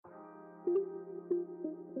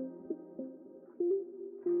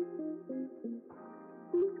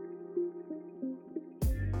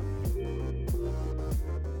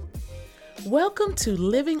Welcome to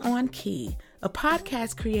Living on Key, a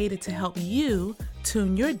podcast created to help you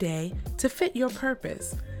tune your day to fit your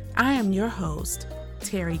purpose. I am your host,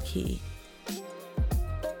 Terry Key.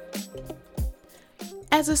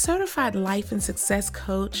 As a certified life and success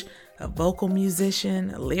coach, a vocal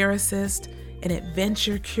musician, a lyricist, an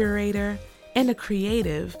adventure curator, and a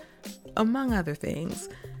creative, among other things,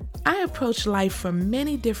 I approach life from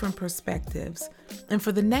many different perspectives. And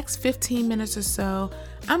for the next 15 minutes or so,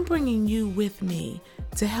 I'm bringing you with me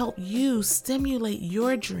to help you stimulate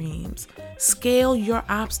your dreams, scale your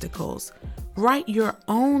obstacles, write your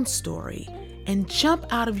own story, and jump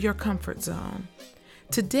out of your comfort zone.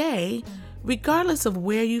 Today, regardless of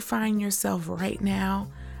where you find yourself right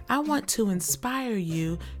now, I want to inspire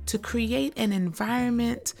you to create an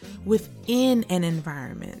environment within an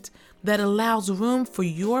environment that allows room for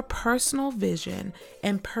your personal vision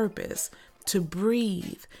and purpose to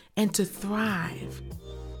breathe and to thrive.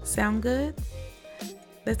 Sound good?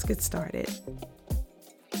 Let's get started.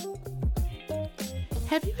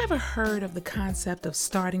 Have you ever heard of the concept of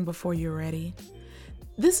starting before you're ready?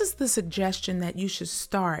 This is the suggestion that you should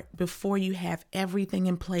start before you have everything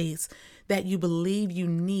in place that you believe you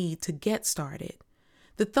need to get started.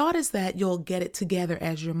 The thought is that you'll get it together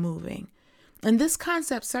as you're moving. And this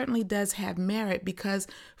concept certainly does have merit because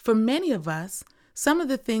for many of us, some of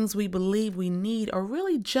the things we believe we need are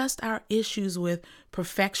really just our issues with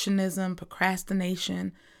perfectionism,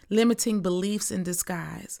 procrastination, limiting beliefs in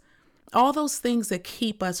disguise. All those things that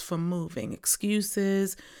keep us from moving,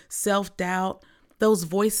 excuses, self-doubt, those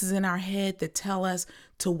voices in our head that tell us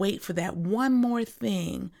to wait for that one more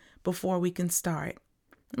thing before we can start.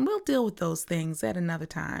 And we'll deal with those things at another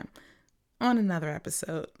time on another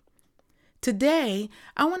episode. Today,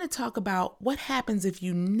 I want to talk about what happens if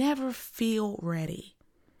you never feel ready.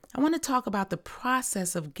 I want to talk about the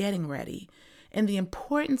process of getting ready and the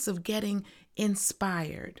importance of getting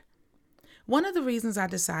inspired. One of the reasons I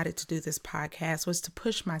decided to do this podcast was to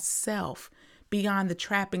push myself beyond the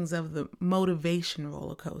trappings of the motivation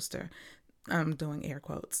roller coaster. I'm doing air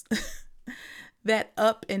quotes. That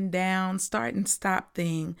up and down, start and stop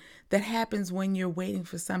thing that happens when you're waiting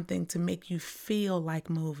for something to make you feel like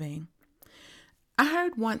moving. I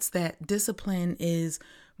heard once that discipline is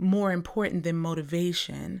more important than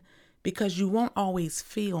motivation because you won't always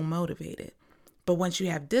feel motivated. But once you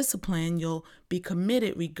have discipline, you'll be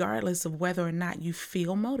committed regardless of whether or not you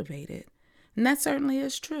feel motivated. And that certainly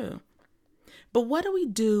is true. But what do we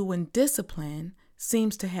do when discipline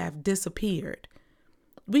seems to have disappeared?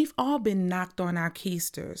 We've all been knocked on our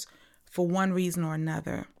keisters for one reason or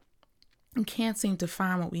another and can't seem to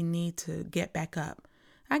find what we need to get back up.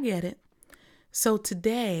 I get it. So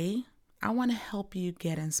today, I want to help you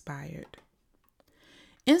get inspired.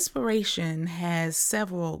 Inspiration has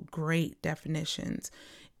several great definitions.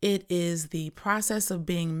 It is the process of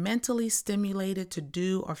being mentally stimulated to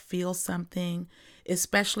do or feel something,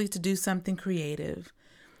 especially to do something creative.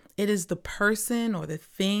 It is the person or the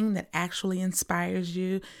thing that actually inspires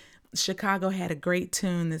you. Chicago had a great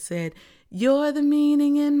tune that said, "You're the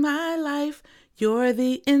meaning in my life. You're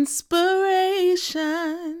the inspiration."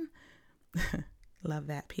 Love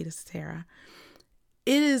that, Peter Cetera.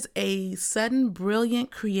 It is a sudden,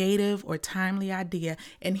 brilliant, creative, or timely idea.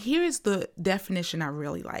 And here's the definition I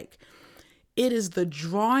really like. It is the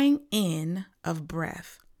drawing in of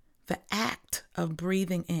breath, the act of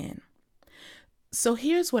breathing in. So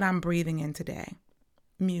here's what I'm breathing in today.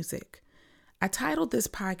 Music. I titled this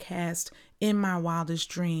podcast In My Wildest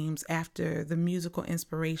Dreams after the musical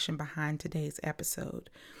inspiration behind today's episode.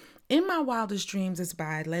 In My Wildest Dreams is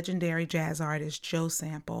by legendary jazz artist Joe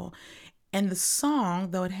Sample, and the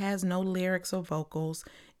song, though it has no lyrics or vocals,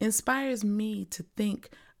 inspires me to think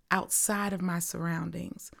outside of my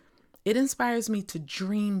surroundings. It inspires me to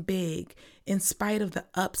dream big in spite of the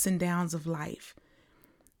ups and downs of life.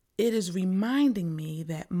 It is reminding me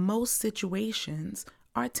that most situations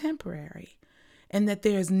are temporary and that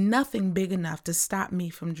there is nothing big enough to stop me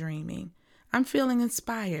from dreaming. I'm feeling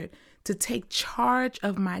inspired to take charge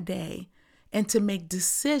of my day and to make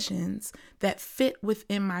decisions that fit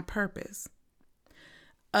within my purpose.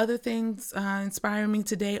 Other things inspiring me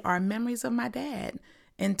today are memories of my dad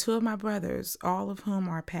and two of my brothers, all of whom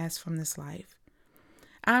are passed from this life.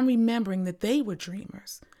 I'm remembering that they were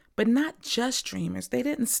dreamers, but not just dreamers. They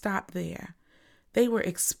didn't stop there. They were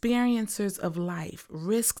experiencers of life,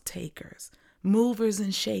 risk takers, movers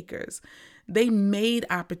and shakers. They made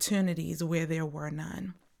opportunities where there were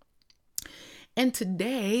none. And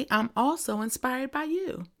today, I'm also inspired by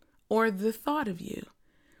you. or the thought of you.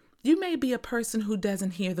 You may be a person who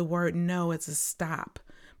doesn't hear the word no as a stop,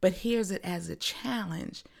 but hears it as a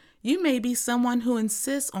challenge. You may be someone who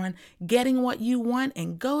insists on getting what you want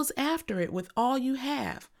and goes after it with all you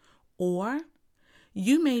have. Or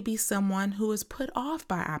you may be someone who is put off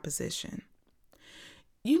by opposition.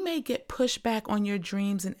 You may get pushed back on your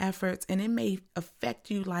dreams and efforts, and it may affect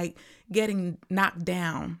you like getting knocked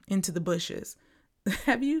down into the bushes.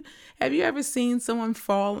 Have you ever seen someone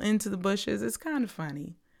fall into the bushes? It's kind of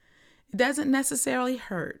funny. It doesn't necessarily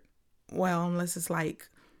hurt. Well, unless it's like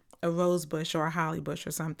a rose bush or a holly bush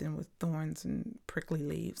or something with thorns and prickly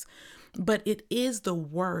leaves. But it is the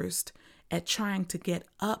worst at trying to get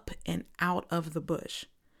up and out of the bush.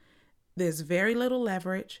 There's very little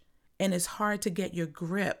leverage, and it's hard to get your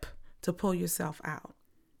grip to pull yourself out.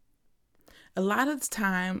 A lot of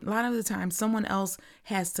the time, someone else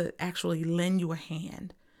has to actually lend you a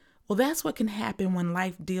hand. Well, that's what can happen when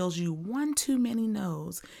life deals you one too many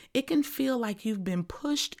no's. It can feel like you've been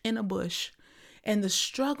pushed in a bush, and the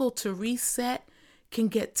struggle to reset can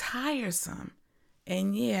get tiresome.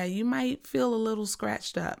 And yeah, you might feel a little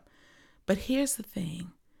scratched up. But here's the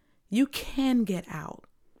thing, you can get out.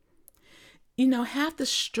 Half the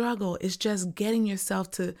struggle is just getting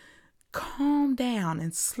yourself to calm down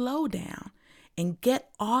and slow down and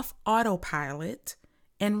get off autopilot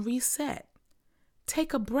and reset.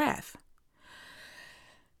 Take a breath.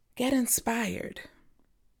 Get inspired.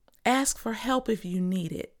 Ask for help if you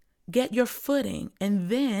need it. Get your footing and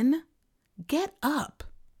then get up.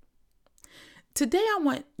 Today, I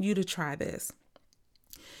want you to try this.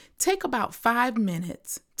 Take about 5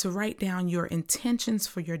 minutes to write down your intentions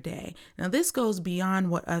for your day. Now, this goes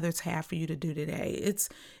beyond what others have for you to do today.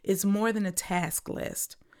 It's more than a task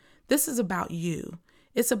list. This is about you.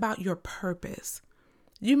 It's about your purpose.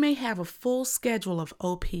 You may have a full schedule of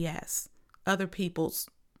OPS, other people's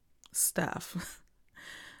stuff,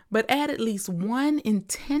 but add at least one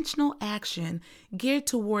intentional action geared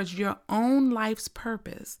towards your own life's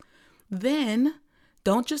purpose. Then,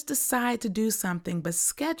 don't just decide to do something, but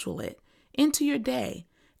schedule it into your day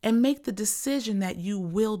and make the decision that you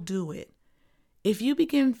will do it. If you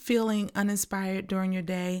begin feeling uninspired during your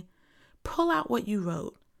day, pull out what you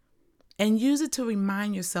wrote and use it to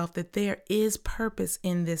remind yourself that there is purpose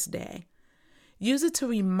in this day. Use it to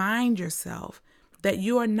remind yourself that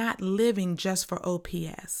you are not living just for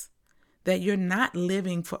OPS, that you're not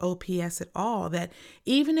living for OPS at all, that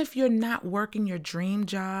even if you're not working your dream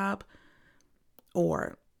job,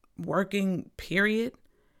 or working, period,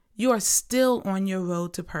 you are still on your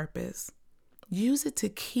road to purpose. Use it to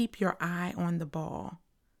keep your eye on the ball.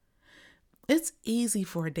 It's easy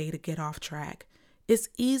for a day to get off track. It's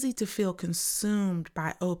easy to feel consumed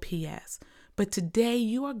by OPS, but today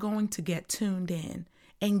you are going to get tuned in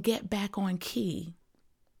and get back on key.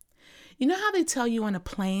 You know how they tell you on a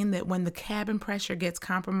plane that when the cabin pressure gets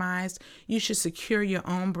compromised, you should secure your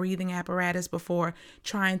own breathing apparatus before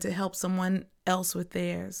trying to help someone else with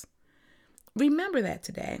theirs? Remember that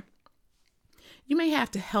today. You may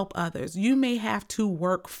have to help others. You may have to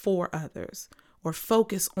work for others or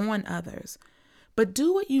focus on others. But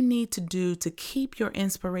do what you need to do to keep your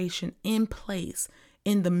inspiration in place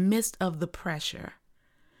in the midst of the pressure.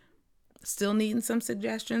 Still needing some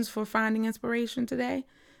suggestions for finding inspiration today?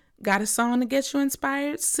 Got a song that gets you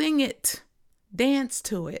inspired? Sing it. Dance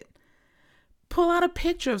to it. Pull out a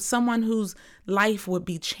picture of someone whose life would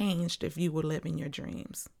be changed if you were living your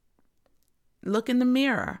dreams. Look in the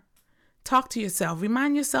mirror. Talk to yourself.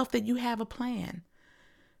 Remind yourself that you have a plan.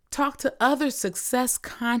 Talk to other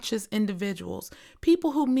success-conscious individuals,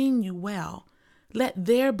 people who mean you well. Let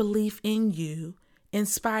their belief in you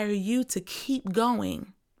inspire you to keep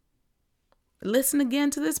going. Listen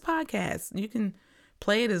again to this podcast. You can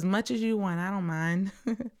play it as much as you want. I don't mind.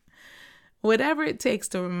 Whatever it takes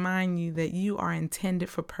to remind you that you are intended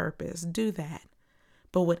for purpose, do that.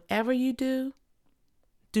 But whatever you do,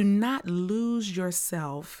 do not lose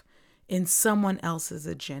yourself in someone else's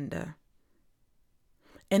agenda.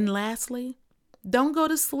 And lastly, don't go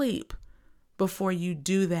to sleep before you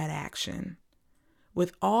do that action.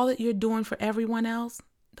 With all that you're doing for everyone else,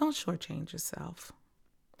 don't shortchange yourself.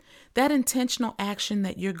 That intentional action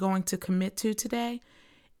that you're going to commit to today,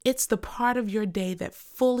 it's the part of your day that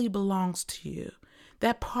fully belongs to you,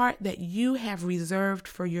 that part that you have reserved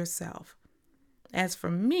for yourself. As for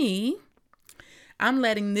me, I'm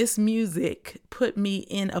letting this music put me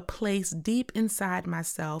in a place deep inside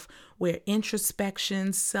myself where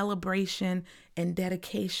introspection, celebration, and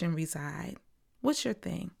dedication reside. What's your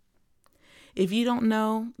thing? If you don't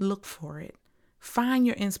know, look for it. Find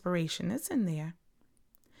your inspiration. It's in there.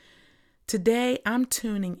 Today, I'm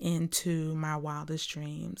tuning into my wildest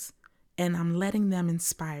dreams. and I'm letting them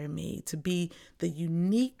inspire me to be the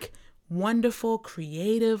unique, wonderful,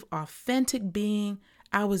 creative, authentic being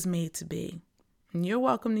I was made to be. And you're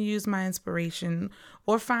welcome to use my inspiration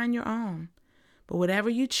or find your own. But whatever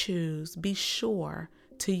you choose, be sure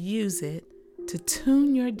to use it to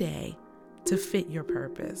tune your day to fit your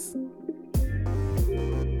purpose.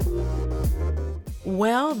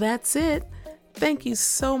 Well, that's it. Thank you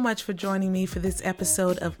so much for joining me for this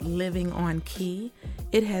episode of Living on Key.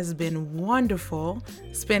 It has been wonderful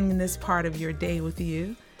spending this part of your day with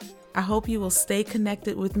you. I hope you will stay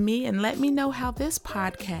connected with me and let me know how this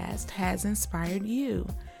podcast has inspired you.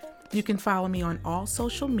 You can follow me on all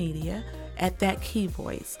social media at That Key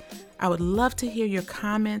Voice. I would love to hear your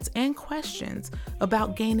comments and questions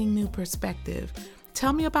about gaining new perspective.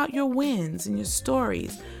 Tell me about your wins and your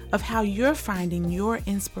stories of how you're finding your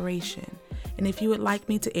inspiration. And if you would like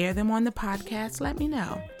me to air them on the podcast, let me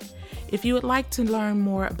know. If you would like to learn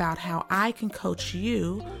more about how I can coach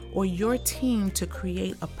you or your team to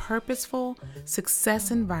create a purposeful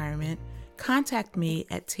success environment, contact me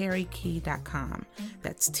at terrikee.com.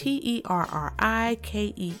 That's TERRIKEE.com.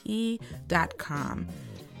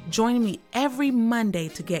 Join me every Monday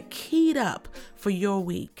to get keyed up for your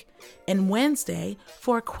week, and Wednesday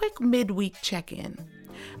for a quick midweek check-in.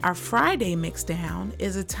 Our Friday Mixdown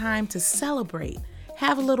is a time to celebrate,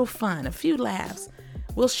 have a little fun, a few laughs.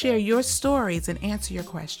 We'll share your stories and answer your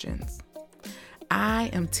questions. I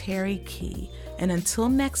am Terry Key, and until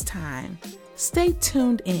next time, stay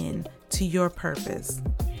tuned in to your purpose.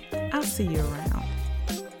 I'll see you around.